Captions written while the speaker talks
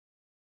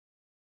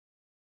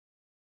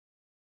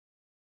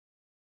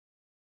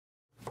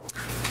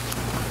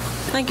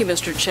Thank you,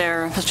 Mr.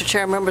 Chair. Mr.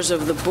 Chair, members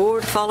of the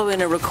board,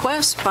 following a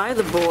request by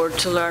the board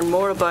to learn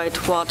more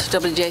about what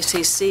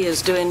WJCC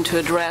is doing to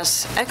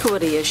address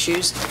equity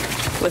issues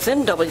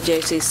within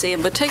WJCC,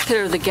 in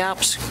particular the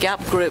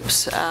gap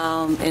groups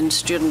in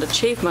student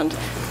achievement,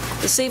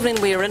 this evening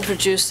we are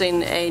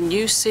introducing a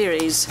new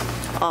series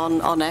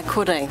on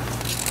equity.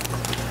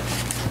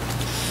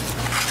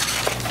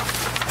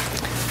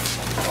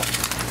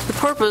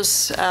 The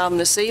purpose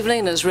this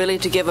evening is really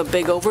to give a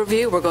big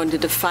overview. We're going to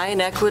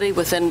define equity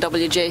within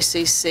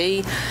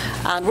WJCC,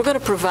 and we're going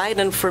to provide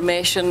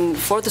information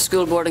for the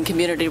school board and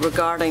community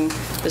regarding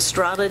the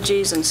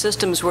strategies and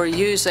systems we're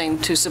using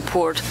to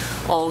support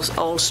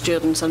all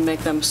students and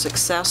make them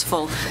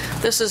successful.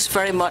 This is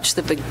very much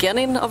the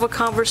beginning of a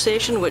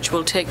conversation which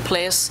will take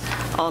place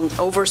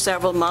over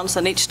several months,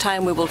 and each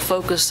time we will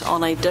focus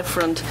on a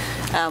different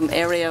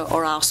area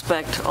or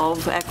aspect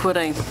of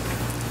equity.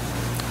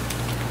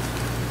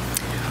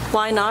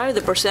 Why now?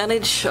 The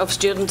percentage of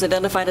students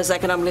identified as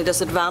economically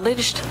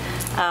disadvantaged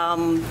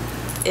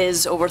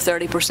is over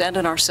 30%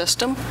 in our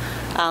system,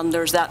 and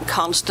there's that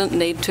constant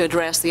need to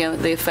address the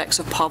effects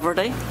of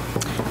poverty.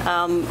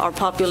 Our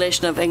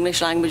population of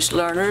English language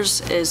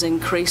learners is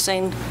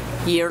increasing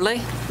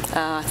yearly.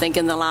 I think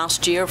in the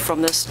last year,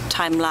 from this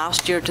time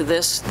last year to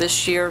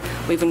this year,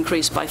 we've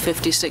increased by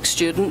 56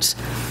 students.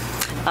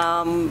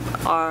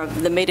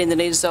 Meeting the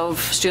needs of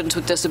students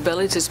with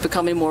disabilities is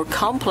becoming more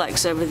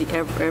complex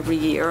every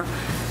year,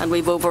 and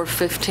we've over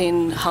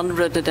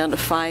 1,500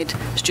 identified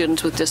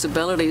students with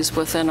disabilities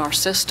within our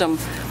system.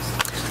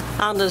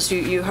 And as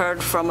you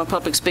heard from a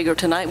public speaker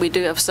tonight, we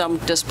do have some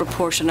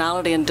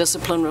disproportionality in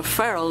discipline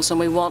referrals, and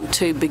we want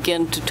to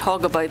begin to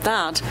talk about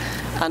that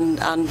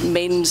and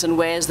means and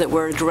ways that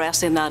we're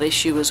addressing that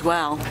issue as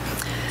well.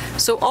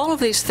 So all of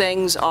these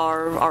things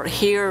are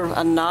here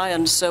and now,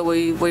 and so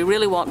we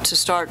really want to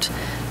start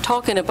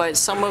talking about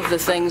some of the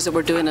things that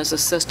we're doing as a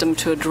system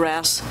to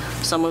address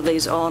some of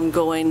these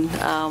ongoing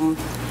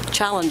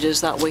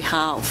challenges that we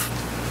have.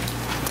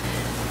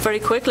 Very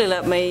quickly,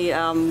 let me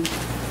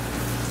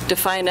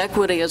define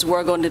equity as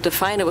we're going to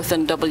define it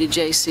within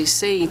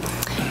WJCC.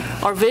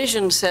 Our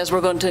vision says we're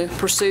going to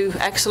pursue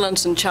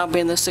excellence and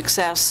champion the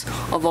success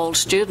of all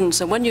students.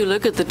 And when you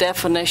look at the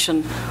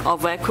definition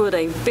of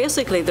equity,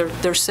 basically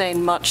they're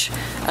saying much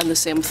and the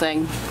same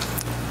thing.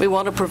 We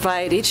want to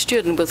provide each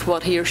student with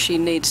what he or she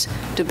needs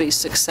to be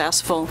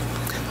successful.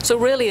 So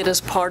really it is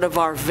part of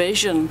our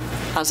vision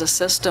as a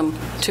system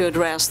to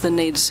address the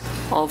needs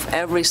of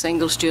every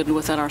single student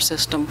within our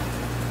system.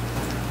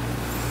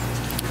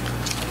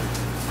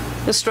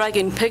 The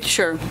striking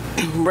picture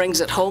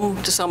brings it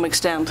home to some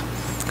extent.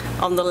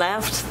 On the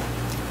left,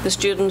 the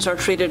students are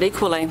treated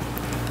equally,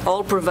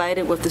 all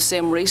provided with the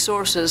same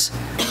resources,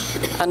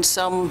 and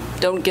some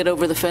don't get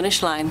over the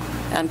finish line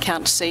and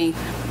can't see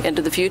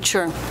into the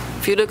future.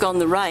 If you look on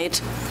the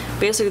right,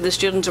 basically the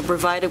students are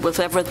provided with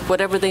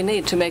whatever they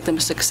need to make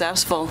them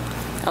successful,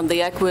 and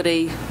the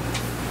equity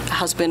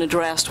has been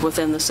addressed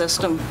within the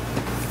system.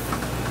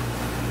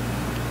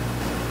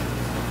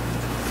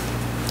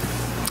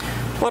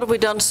 What have we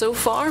done so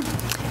far?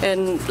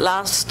 In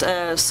last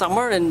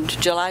summer, in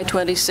July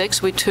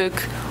 26, we took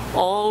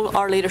all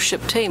our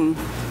leadership team,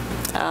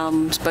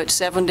 about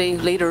 70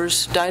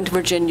 leaders, down to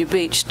Virginia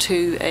Beach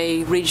to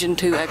a Region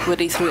 2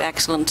 Equity Through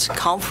Excellence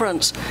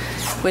conference.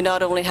 We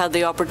not only had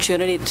the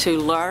opportunity to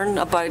learn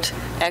about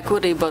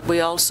equity, but we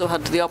also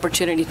had the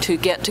opportunity to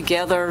get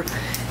together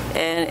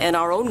in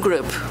our own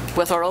group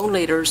with our own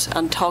leaders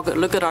and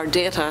look at our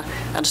data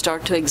and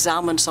start to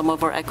examine some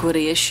of our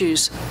equity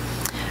issues.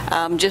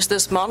 Just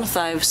this month,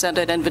 I've sent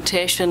out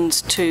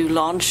invitations to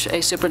launch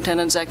a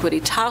Superintendent's Equity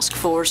Task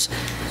Force,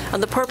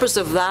 and the purpose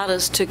of that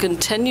is to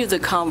continue the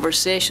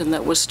conversation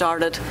that was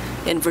started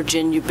in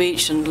Virginia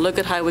Beach and look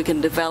at how we can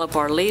develop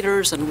our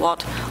leaders and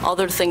what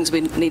other things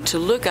we need to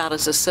look at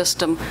as a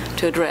system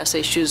to address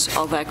issues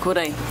of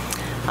equity.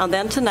 And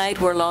then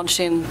tonight we're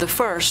launching the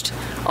first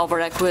of our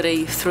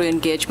Equity Through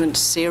Engagement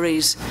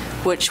series,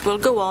 which will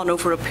go on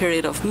over a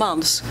period of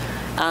months,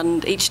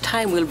 and each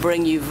time we'll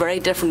bring you very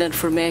different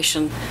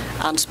information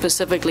and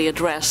specifically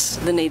address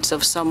the needs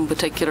of some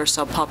particular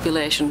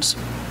subpopulations.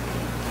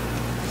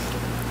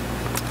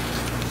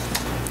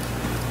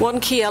 One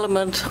key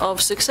element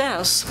of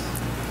success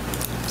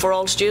for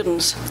all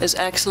students is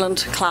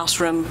excellent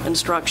classroom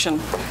instruction.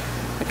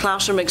 A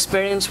classroom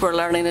experience where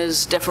learning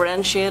is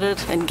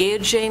differentiated,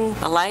 engaging,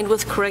 aligned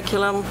with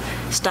curriculum,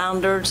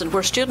 standards, and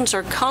where students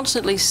are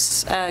constantly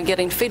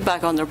getting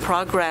feedback on their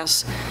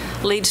progress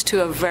leads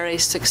to a very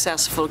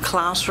successful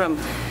classroom.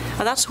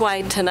 And that's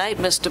why tonight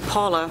Ms.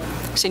 DePaula,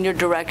 Senior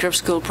Director of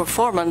School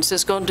Performance,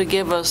 is going to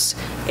give us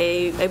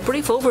a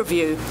brief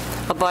overview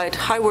about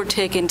how we're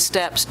taking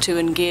steps to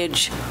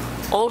engage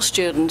all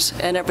students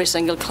in every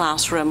single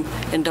classroom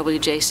in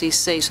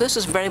WJCC. So this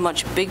is very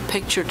much big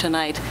picture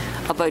tonight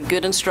about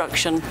good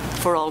instruction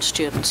for all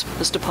students.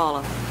 Ms.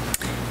 DePaula.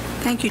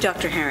 Thank you,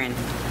 Dr. Herron.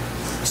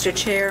 Mr.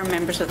 Chair,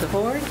 members of the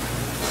board.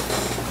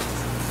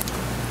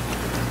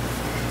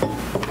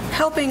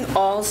 Helping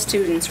all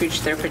students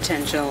reach their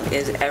potential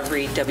is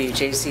every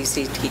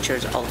WJCC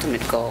teacher's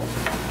ultimate goal.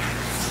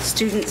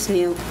 Students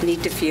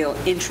need to feel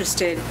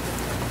interested,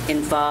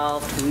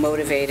 involved,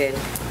 motivated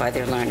by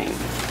their learning.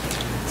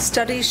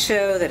 Studies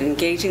show that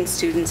engaging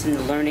students in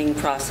the learning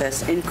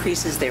process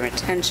increases their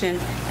attention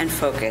and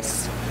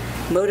focus,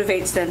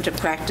 motivates them to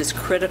practice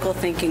critical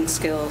thinking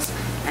skills,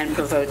 and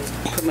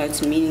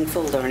promotes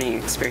meaningful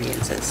learning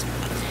experiences.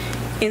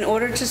 In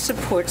order to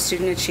support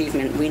student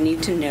achievement, we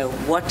need to know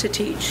what to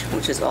teach,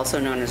 which is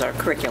also known as our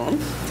curriculum,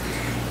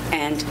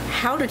 and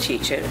how to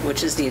teach it,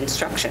 which is the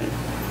instruction,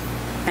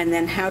 and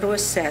then how to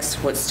assess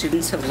what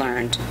students have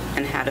learned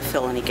and how to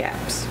fill any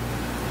gaps.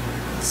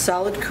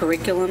 Solid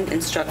curriculum,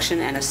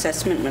 instruction, and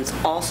assessment must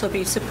also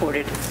be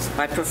supported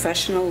by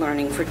professional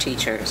learning for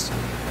teachers.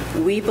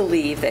 We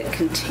believe that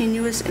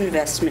continuous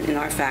investment in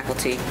our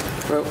faculty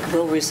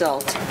will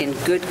result in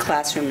good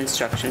classroom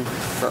instruction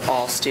for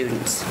all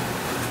students.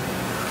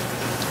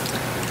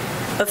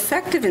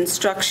 Effective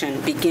instruction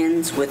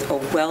begins with a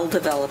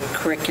well-developed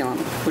curriculum,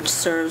 which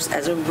serves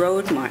as a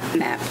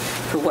roadmap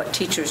for what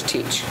teachers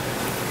teach.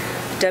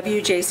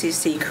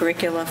 WJCC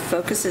curricula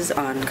focuses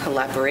on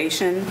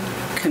collaboration,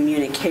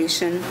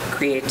 communication,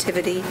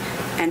 creativity,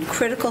 and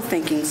critical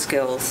thinking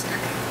skills,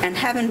 and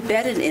have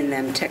embedded in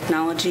them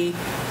technology,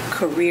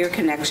 career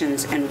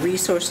connections, and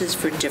resources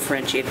for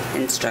differentiated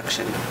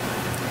instruction.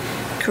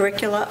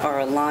 Curricula are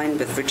aligned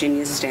with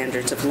Virginia's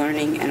standards of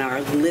learning and are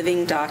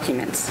living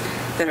documents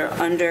that are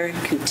under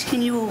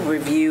continual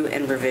review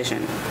and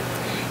revision.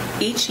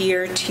 Each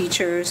year,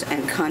 teachers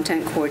and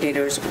content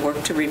coordinators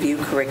work to review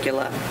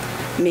curricula,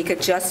 make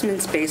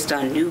adjustments based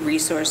on new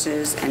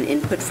resources and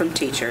input from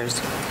teachers,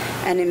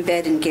 and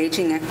embed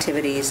engaging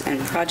activities and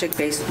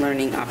project-based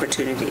learning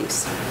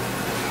opportunities.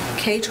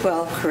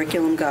 K-12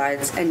 curriculum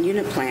guides and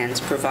unit plans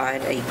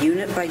provide a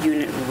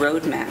unit-by-unit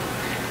roadmap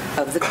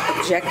of the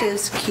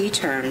objectives, key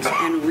terms,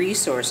 and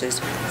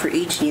resources for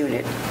each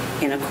unit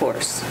in a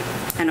course,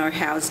 and are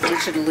housed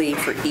digitally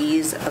for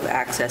ease of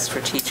access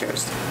for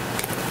teachers.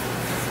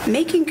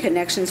 Making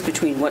connections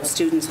between what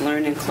students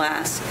learn in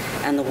class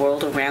and the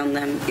world around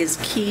them is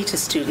key to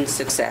student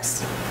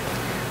success.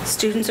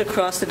 Students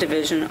across the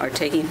division are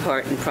taking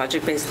part in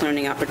project-based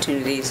learning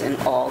opportunities in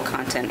all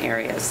content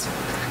areas.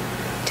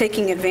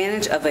 Taking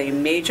advantage of a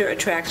major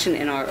attraction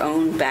in our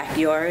own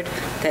backyard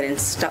that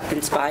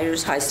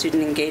inspires high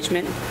student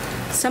engagement,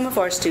 some of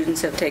our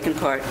students have taken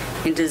part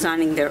in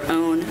designing their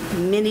own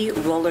mini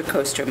roller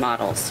coaster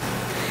models.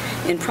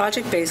 In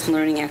project-based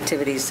learning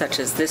activities such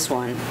as this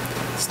one,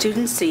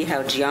 students see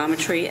how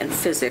geometry and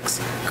physics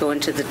go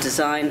into the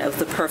design of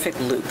the perfect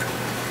loop.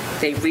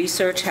 They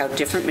research how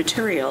different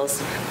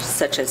materials,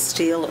 such as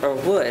steel or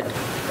wood,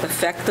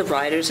 affect the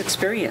rider's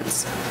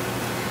experience.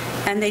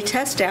 And they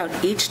test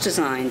out each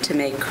design to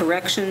make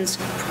corrections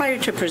prior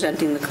to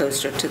presenting the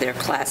coaster to their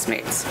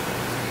classmates.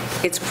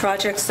 It's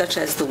projects such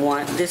as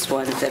this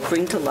one that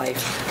bring to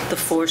life the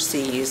 4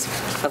 C's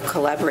of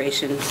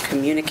collaboration,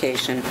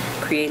 communication,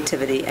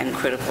 creativity, and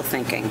critical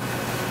thinking.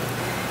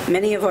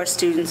 Many of our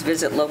students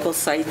visit local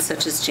sites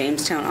such as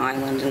Jamestown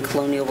Island and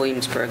Colonial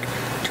Williamsburg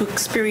to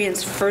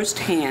experience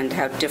firsthand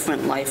how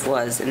different life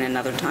was in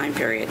another time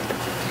period.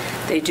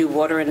 They do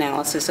water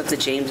analysis of the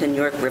James and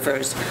York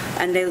rivers,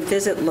 and they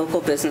visit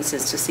local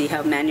businesses to see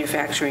how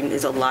manufacturing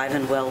is alive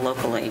and well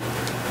locally.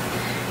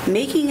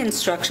 Making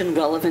instruction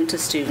relevant to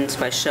students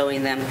by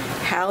showing them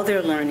how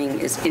their learning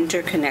is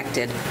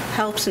interconnected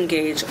helps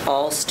engage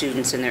all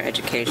students in their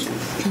education.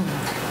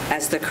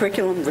 As the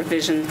curriculum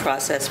revision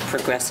process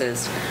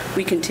progresses,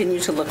 we continue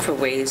to look for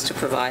ways to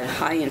provide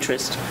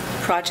high-interest,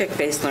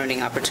 project-based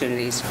learning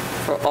opportunities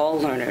for all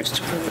learners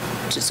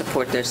to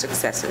support their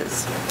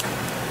successes.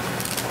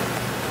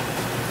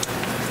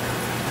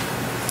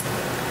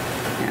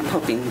 And I'm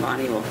hoping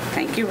Ronnie will.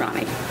 Thank you,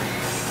 Ronnie.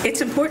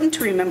 It's important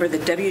to remember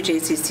that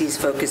WJCC's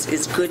focus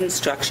is good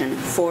instruction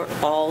for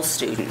all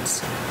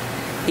students.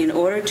 In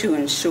order to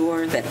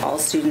ensure that all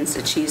students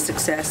achieve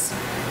success,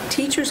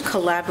 teachers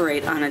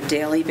collaborate on a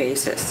daily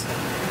basis,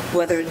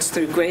 whether it's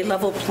through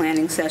grade-level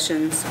planning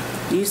sessions,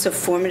 use of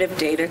formative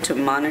data to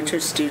monitor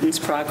students'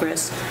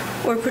 progress,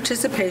 or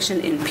participation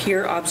in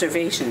peer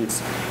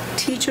observations.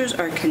 Teachers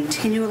are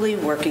continually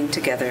working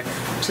together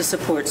to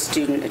support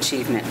student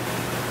achievement.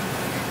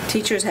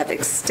 Teachers have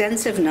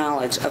extensive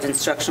knowledge of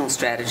instructional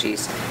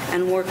strategies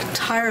and work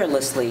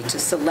tirelessly to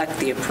select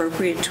the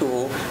appropriate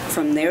tool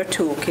from their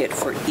toolkit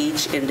for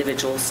each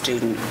individual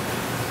student.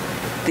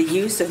 The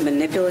use of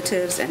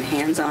manipulatives and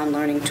hands-on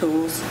learning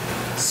tools,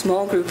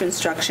 small group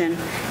instruction,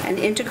 and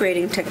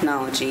integrating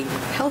technology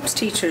helps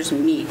teachers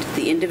meet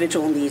the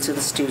individual needs of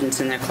the students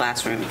in their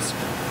classrooms.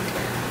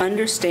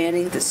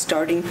 Understanding the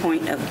starting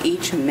point of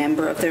each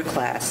member of their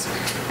class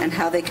and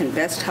how they can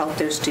best help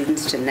their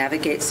students to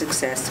navigate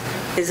success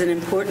is an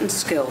important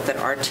skill that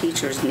our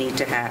teachers need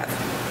to have.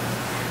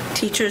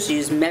 Teachers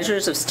use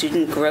measures of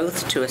student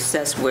growth to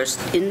assess where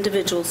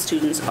individual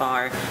students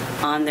are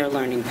on their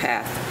learning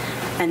path,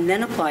 and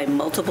then apply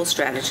multiple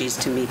strategies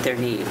to meet their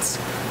needs.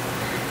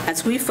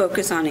 As we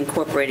focus on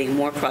incorporating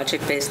more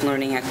project-based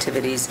learning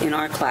activities in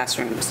our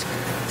classrooms,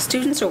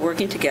 students are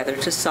working together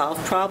to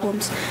solve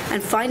problems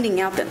and finding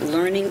out that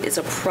learning is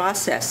a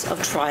process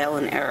of trial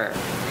and error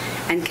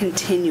and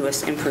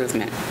continuous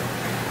improvement.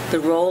 The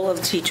role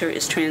of teacher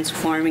is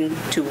transforming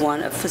to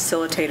one of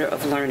facilitator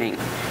of learning,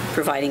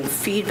 providing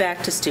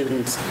feedback to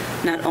students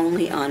not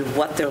only on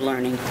what they're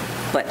learning,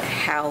 but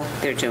how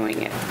they're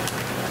doing it.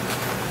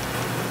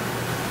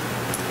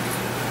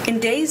 In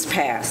days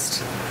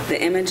past,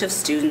 the image of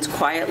students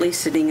quietly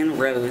sitting in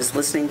rows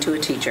listening to a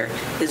teacher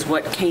is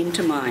what came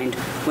to mind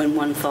when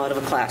one thought of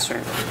a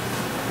classroom.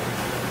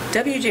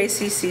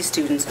 WJCC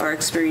students are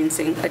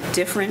experiencing a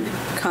different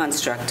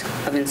construct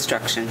of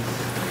instruction.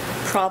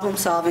 Problem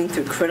solving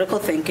through critical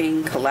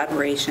thinking,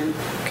 collaboration,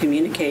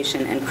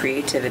 communication, and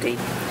creativity.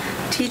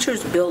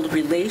 Teachers build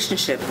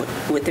relationship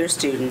with their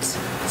students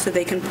so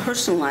they can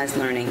personalize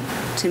learning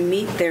to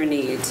meet their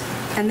needs,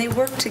 and they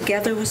work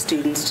together with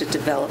students to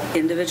develop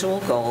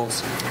individual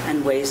goals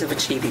and ways of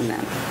achieving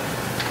them.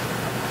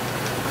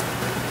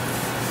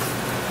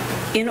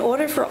 In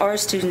order for our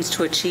students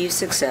to achieve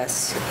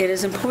success, it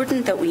is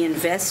important that we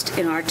invest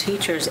in our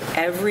teachers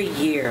every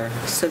year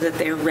so that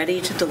they're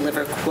ready to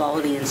deliver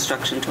quality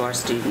instruction to our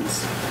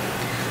students.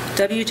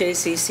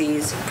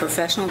 WJCC's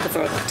Professional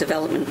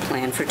Development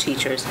Plan for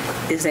Teachers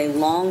is a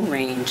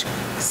long-range,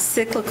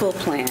 cyclical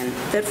plan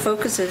that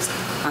focuses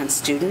on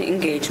student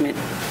engagement,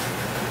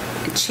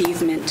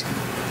 achievement,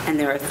 and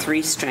there are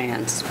 3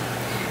 strands.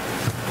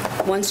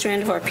 One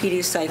strand of our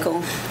PD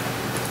cycle,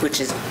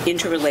 which is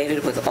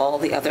interrelated with all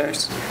the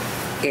others,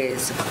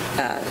 is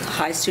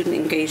high student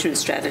engagement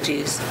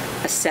strategies,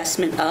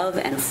 assessment of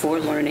and for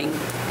learning,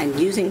 and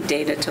using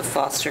data to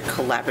foster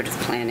collaborative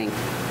planning.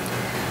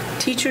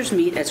 Teachers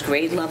meet as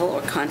grade level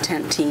or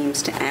content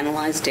teams to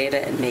analyze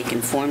data and make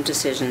informed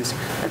decisions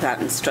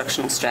about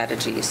instructional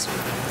strategies,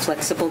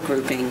 flexible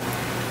grouping,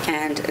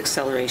 and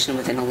acceleration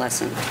within a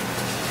lesson.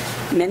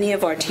 Many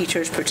of our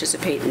teachers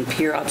participate in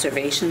peer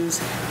observations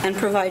and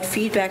provide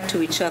feedback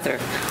to each other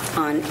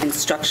on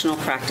instructional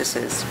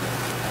practices.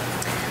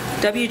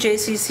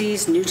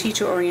 WJCC's new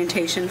teacher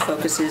orientation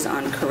focuses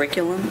on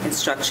curriculum,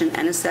 instruction,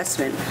 and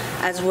assessment,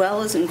 as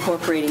well as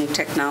incorporating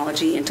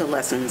technology into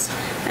lessons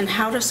and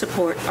how to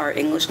support our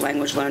English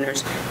language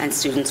learners and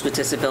students with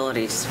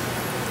disabilities.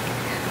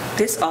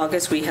 This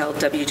August, we held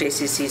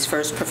WJCC's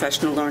first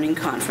professional learning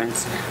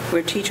conference,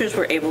 where teachers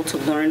were able to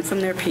learn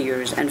from their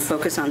peers and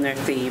focus on their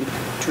theme,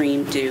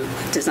 Dream, Do,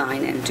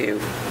 Design, and Do.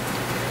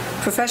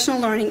 Professional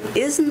learning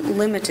isn't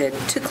limited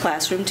to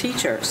classroom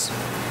teachers.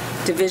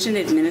 Division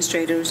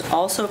administrators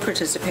also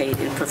participate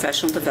in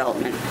professional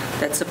development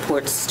that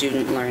supports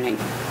student learning,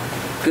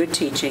 good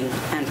teaching,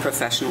 and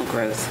professional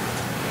growth.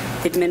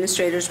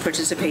 Administrators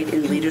participate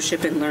in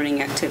leadership and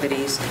learning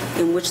activities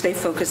in which they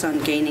focus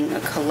on gaining a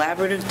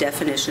collaborative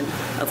definition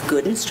of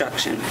good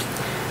instruction,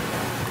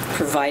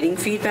 providing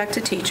feedback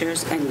to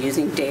teachers, and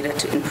using data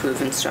to improve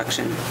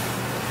instruction.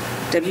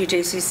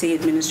 WJCC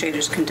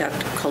administrators conduct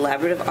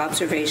collaborative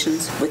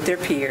observations with their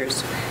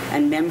peers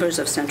and members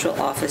of central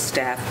office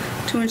staff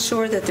to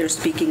ensure that they're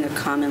speaking a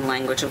common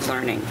language of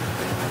learning.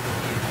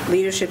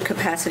 Leadership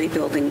capacity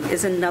building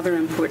is another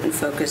important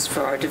focus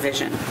for our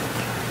division.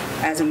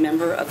 As a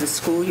member of the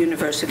School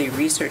University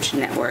Research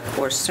Network,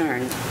 or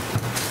CERN,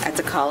 at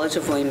the College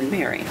of William &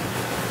 Mary,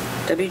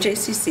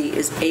 WJCC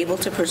is able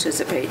to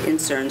participate in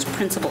CERN's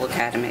Principal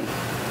Academy.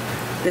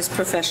 This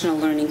professional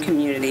learning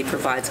community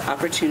provides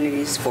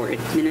opportunities for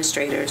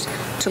administrators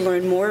to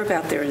learn more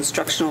about their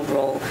instructional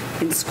role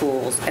in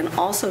schools and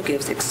also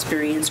gives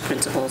experienced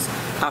principals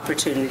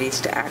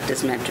opportunities to act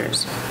as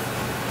mentors.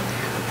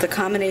 The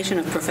combination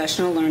of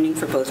professional learning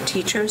for both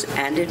teachers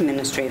and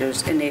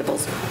administrators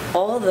enables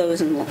all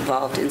those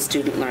involved in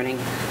student learning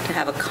to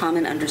have a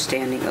common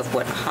understanding of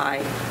what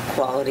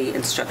high-quality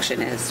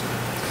instruction is.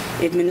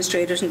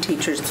 Administrators and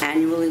teachers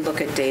annually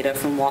look at data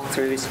from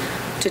walkthroughs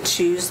to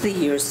choose the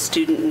year's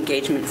student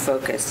engagement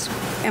focus,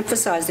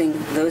 emphasizing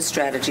those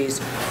strategies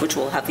which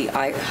will have the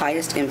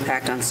highest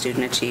impact on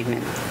student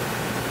achievement.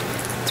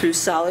 Through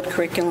solid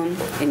curriculum,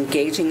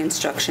 engaging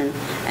instruction,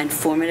 and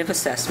formative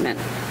assessment,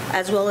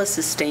 as well as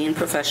sustained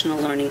professional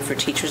learning for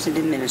teachers and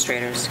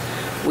administrators,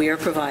 we are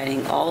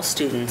providing all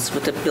students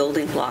with the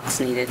building blocks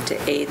needed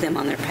to aid them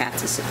on their path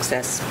to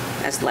success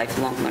as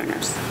lifelong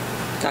learners.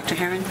 Dr.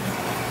 Herron?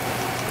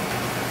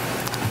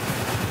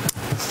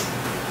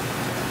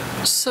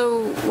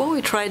 So what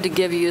we tried to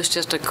give you is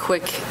just a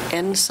quick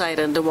insight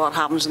into what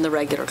happens in the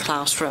regular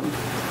classroom,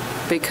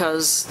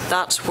 because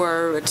that's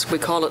where we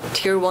call it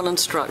Tier 1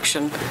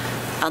 instruction,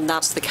 and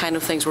that's the kind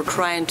of things we're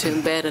trying to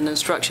embed in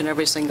instruction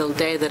every single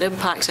day that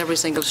impacts every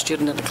single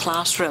student in the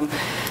classroom.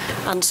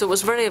 And so it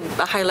was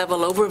a high-level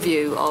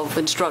overview of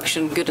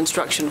instruction, good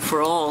instruction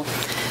for all.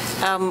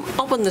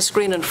 Up on the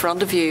screen in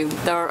front of you,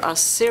 there are a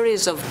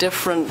series of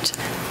different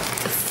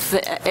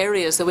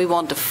areas that we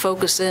want to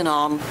focus in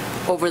on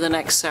over the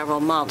next several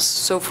months.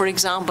 So, for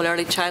example,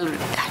 early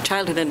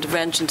childhood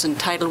interventions and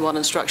Title I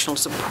instructional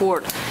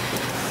support.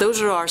 those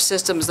are our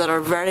systems that are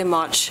very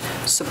much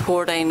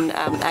supporting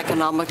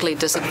economically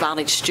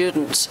disadvantaged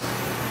students.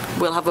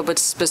 We'll have a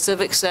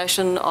specific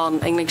session on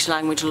English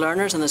language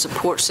learners and the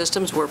support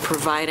systems we're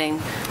providing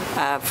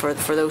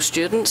for those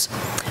students.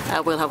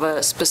 We'll have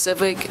a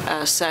specific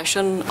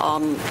session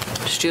on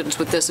students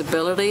with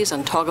disabilities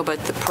and talk about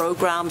the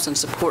programs and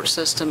support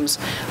systems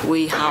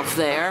we have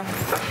there.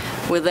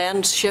 We'll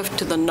then shift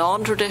to the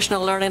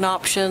non-traditional learning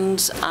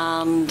options,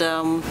 and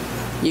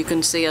you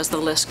can see as the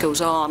list goes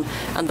on.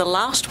 And the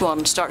last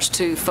one starts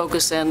to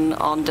focus in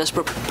on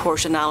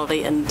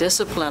disproportionality in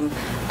discipline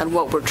and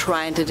what we're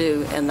trying to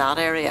do in that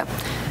area.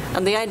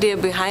 And the idea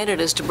behind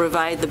it is to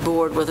provide the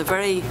board with a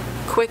very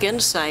quick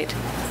insight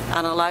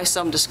and allow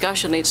some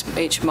discussion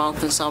each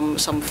month and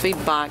some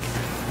feedback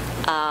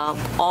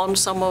on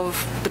some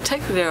of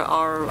particularly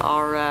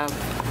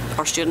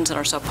our students and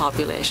our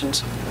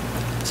subpopulations.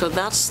 So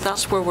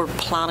that's where we're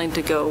planning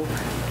to go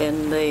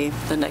in the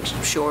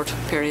next short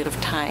period of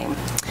time.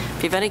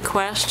 If you have any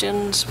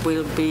questions,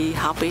 we'll be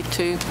happy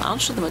to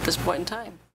answer them at this point in time.